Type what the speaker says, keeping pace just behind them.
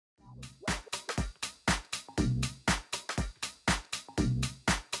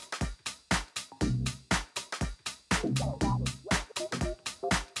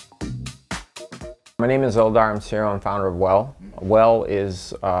My name is Ildar. I'm CEO and founder of Well. Well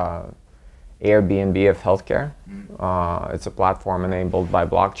is Airbnb of healthcare. It's a platform enabled by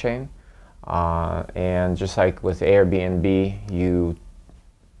blockchain. And just like with Airbnb,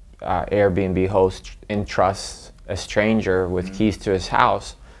 Airbnb host entrusts a stranger with keys to his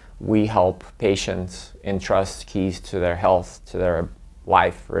house. We help patients entrust keys to their health, to their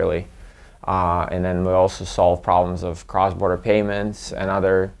life, really. And then we also solve problems of cross-border payments and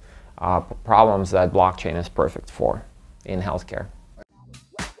other problems that blockchain is perfect for in healthcare.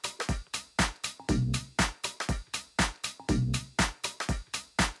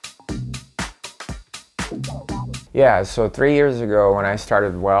 Yeah, so 3 years ago when I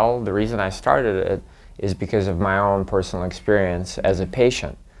started Well, the reason I started it is because of my own personal experience as a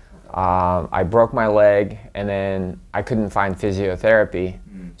patient. I broke my leg and then I couldn't find physiotherapy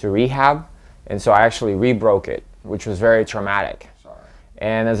to rehab, and so I actually re-broke it, which was very traumatic.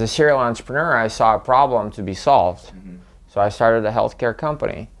 And as a serial entrepreneur, I saw a problem to be solved. So I started a healthcare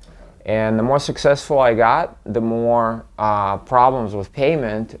company. And the more successful I got, the more problems with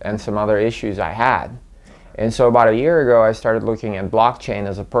payment and some other issues I had. And so about a year ago, I started looking at blockchain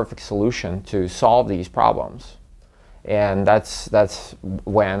as a perfect solution to solve these problems. And that's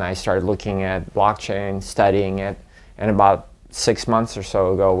when I started looking at blockchain, studying it. And about 6 months or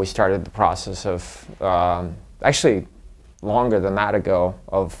so ago, we started the process of, actually longer than that ago,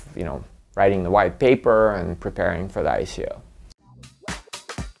 of writing the white paper and preparing for the ICO.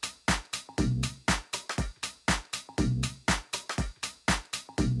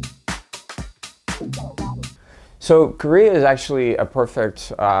 So Korea is actually a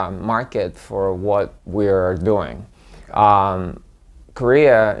perfect market for what we're doing.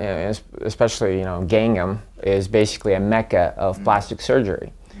 Korea, especially Gangnam, is basically a mecca of plastic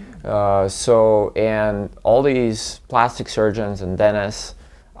surgery. And all these plastic surgeons and dentists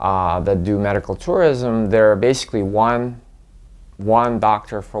that do medical tourism, they're basically one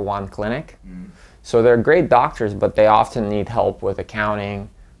doctor for one clinic. So they're great doctors, but they often need help with accounting,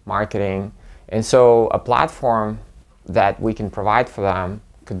 marketing. And so a platform that we can provide for them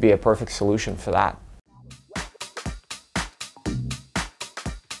could be a perfect solution for that.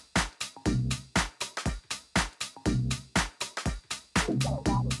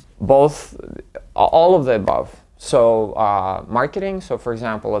 Both, all of the above. So marketing, so for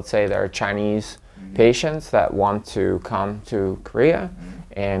example, let's say there are Chinese patients that want to come to Korea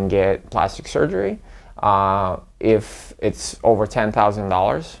and get plastic surgery. If it's over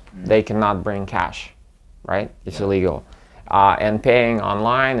 $10,000, they cannot bring cash, right? It's illegal. And paying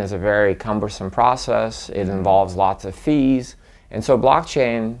online is a very cumbersome process. It involves lots of fees. And so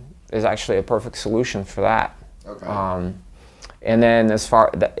blockchain is actually a perfect solution for that. Okay. And then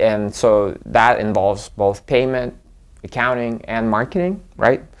so that involves both payment, accounting, and marketing,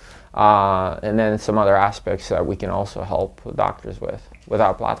 right? And then some other aspects that we can also help doctors with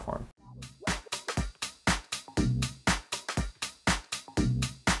our platform.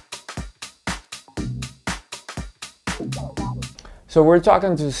 So we're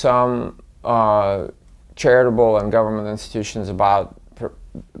talking to some charitable and government institutions about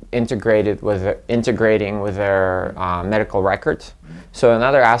integrating with their medical records. So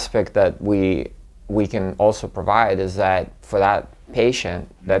another aspect that we can also provide is that for that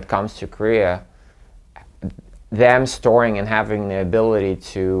patient that comes to Korea, them storing and having the ability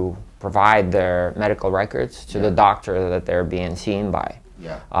to provide their medical records to the doctor that they're being seen by.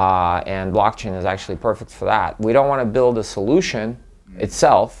 And blockchain is actually perfect for that. We don't want to build a solution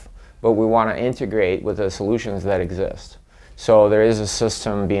itself, but we want to integrate with the solutions that exist. So there is a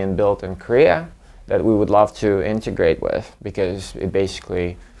system being built in Korea that we would love to integrate with, because it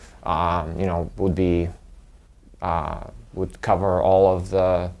basically would cover all of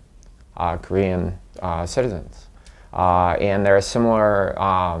the Korean citizens. And there are similar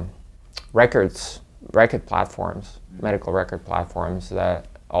record platforms, medical record platforms that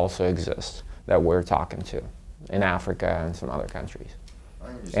also exist that we're talking to in Africa and some other countries.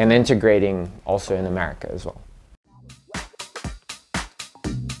 And integrating also in America as well.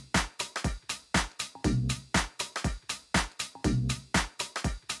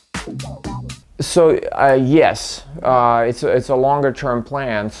 So yes, it's a longer term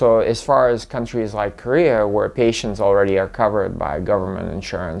plan. So as far as countries like Korea, where patients already are covered by government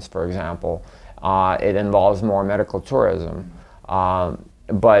insurance, for example, it involves more medical tourism.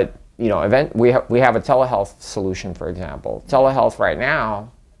 But we have a telehealth solution, for example. Telehealth right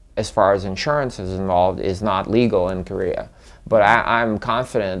now, as far as insurance is involved, is not legal in Korea. But I'm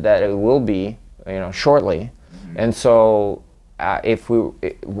confident that it will be, shortly. And so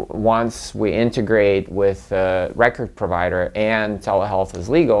once we integrate with a record provider and telehealth is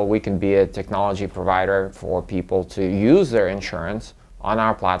legal, we can be a technology provider for people to use their insurance on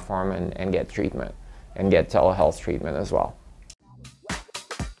our platform and get treatment and get telehealth treatment as well.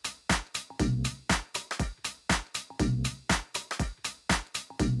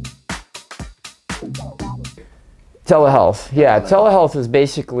 Telehealth, yeah. Telehealth is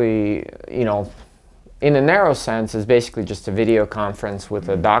basically, you know, in a narrow sense, is basically just a video conference with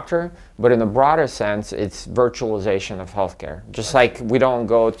a doctor, but in a broader sense, it's virtualization of healthcare. Just like we don't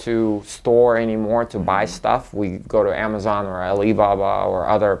go to store anymore to buy stuff, we go to Amazon or Alibaba or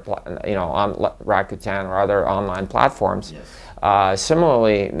other, you know, on Rakuten or other online platforms. Yes.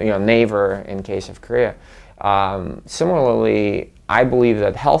 Similarly, you know, Naver in case of Korea. Similarly, I believe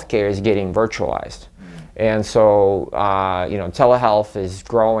that healthcare is getting virtualized. And so, you know, telehealth is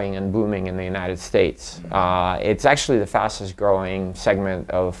growing and booming in the United States. It's actually the fastest growing segment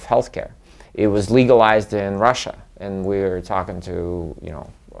of healthcare. It was legalized in Russia, and we were talking to, you know,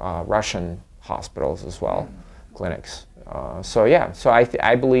 Russian hospitals as well, clinics. So yeah, so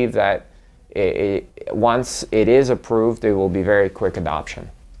I believe that once it is approved, it will be very quick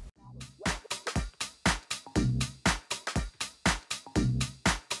adoption.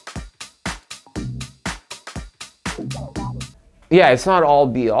 Yeah, it's not all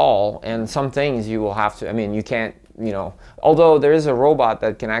be all, and some things you will have to, I mean, you can't, you know, although there is a robot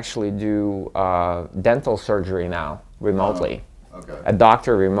that can actually do dental surgery now remotely. Oh, okay. A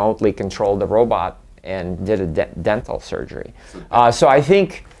doctor remotely controlled the robot and did a dental surgery. So I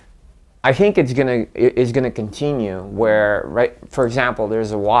think it's gonna continue where, right, for example,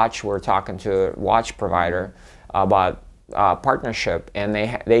 there's a watch, we're talking to a watch provider about partnership, and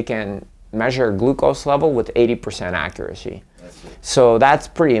they can measure glucose level with 80% accuracy. So that's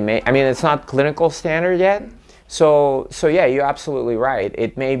pretty amazing. I mean, it's not clinical standard yet. So yeah, you're absolutely right.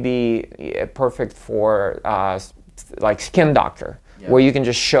 It may be perfect for like skin doctor, yeah, where you can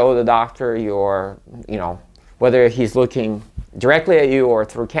just show the doctor your, you know, whether he's looking directly at you or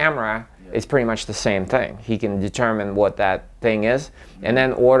through camera, yeah, it's pretty much the same thing. He can determine what that thing is, mm-hmm, and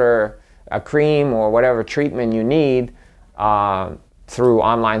then order a cream or whatever treatment you need through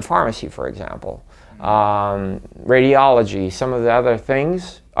online pharmacy, for example. Radiology, some of the other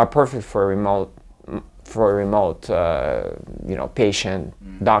things are perfect for remote you know,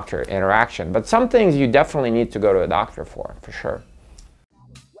 patient doctor interaction. But some things you definitely need to go to a doctor for sure.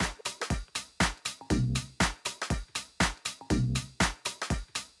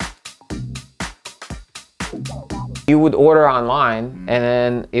 You would order online, and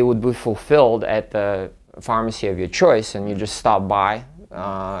then it would be fulfilled at the pharmacy of your choice, and you just stop by.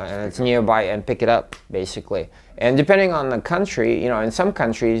 And it's nearby and pick it up, basically. And depending on the country, you know, in some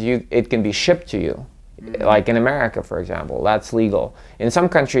countries it can be shipped to you. Mm-hmm. Like in America, for example, that's legal. In some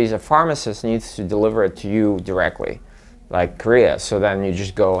countries, a pharmacist needs to deliver it to you directly, like Korea, so then you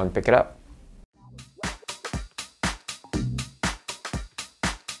just go and pick it up.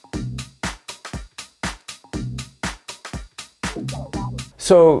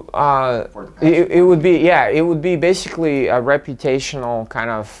 So it would be, yeah, it would be basically a reputational kind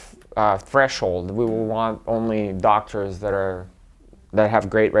of threshold. We will want only doctors that have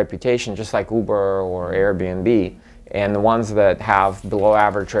great reputation, just like Uber or Airbnb. And the ones that have below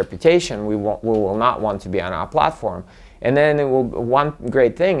average reputation, we will not want to be on our platform. And then one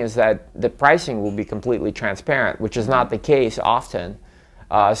great thing is that the pricing will be completely transparent, which is not the case often.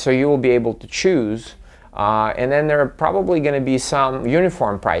 So you will be able to choose. And then there are probably going to be some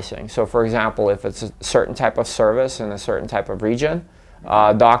uniform pricing. So for example, if it's a certain type of service in a certain type of region,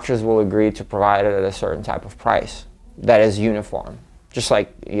 doctors will agree to provide it at a certain type of price that is uniform. Just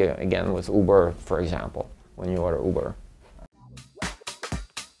like, yeah, again, with Uber, for example, when you order Uber.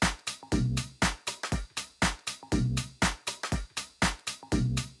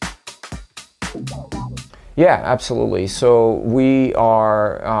 Yeah, absolutely. So we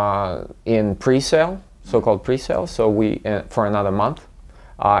are in pre-sale. So-called pre-sale, so we for another month,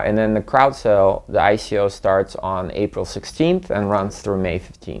 and then the crowd sale, the ICO starts on April 16th and runs through May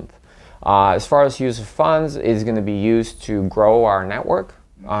 15th. As far as use of funds, it's going to be used to grow our network,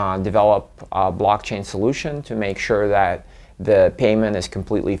 develop a blockchain solution to make sure that the payment is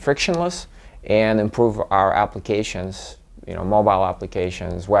completely frictionless, and improve our applications, you know, mobile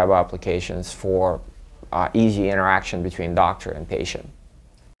applications, web applications for easy interaction between doctor and patient.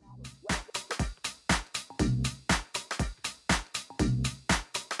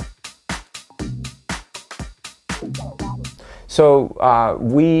 So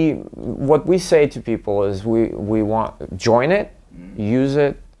what we say to people is we want join it, use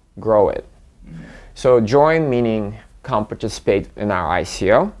it, grow it. So join meaning come participate in our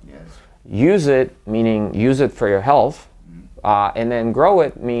ICO. Yes. Use it, meaning use it for your health, and then grow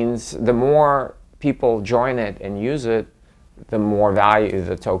it means the more people join it and use it, the more value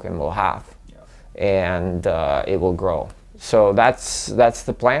the token will have, and it will grow. So that's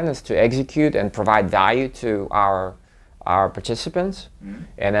the plan, is to execute and provide value to our participants,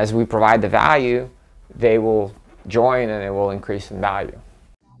 and as we provide the value, they will join and it will increase in value.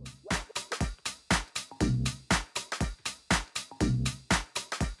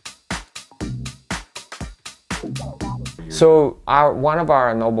 So one of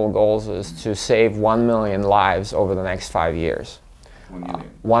our noble goals is to save 1 million lives over the next 5 years. 1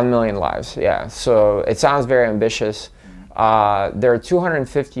 million. 1 million lives, yeah. So it sounds very ambitious. There are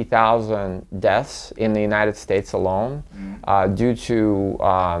 250,000 deaths in the United States alone due to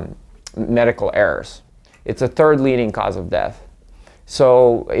medical errors. It's the third leading cause of death.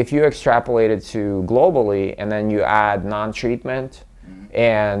 So if you extrapolate it to globally, and then you add non-treatment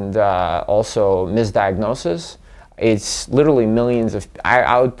and also misdiagnosis, it's literally millions of,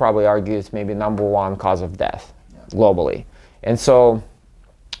 I would probably argue it's maybe #1 cause of death globally. And so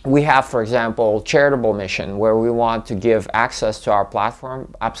we have, for example, charitable mission, where we want to give access to our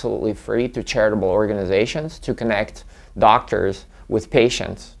platform absolutely free to charitable organizations to connect doctors with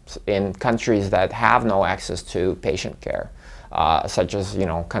patients in countries that have no access to patient care, such as, you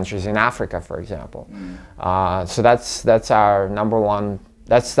know, countries in Africa, for example. So that's our #1.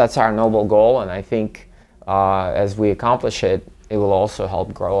 That's our noble goal, and I think as we accomplish it, it will also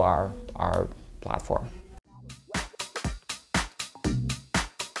help grow our platform.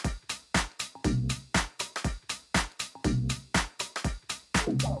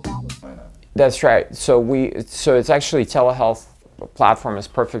 That's right. So it's actually telehealth platform is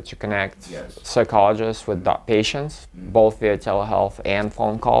perfect to connect psychologists with patients, both via telehealth and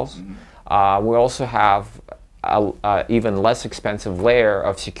phone calls. We also have a even less expensive layer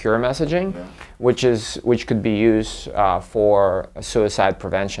of secure messaging, which could be used for suicide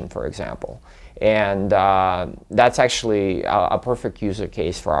prevention, for example. And that's actually a perfect user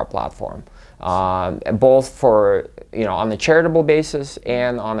case for our platform, both for, you know, on the charitable basis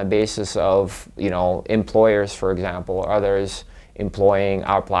and on the basis of, you know, employers, for example, or others employing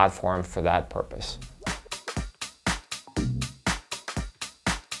our platform for that purpose.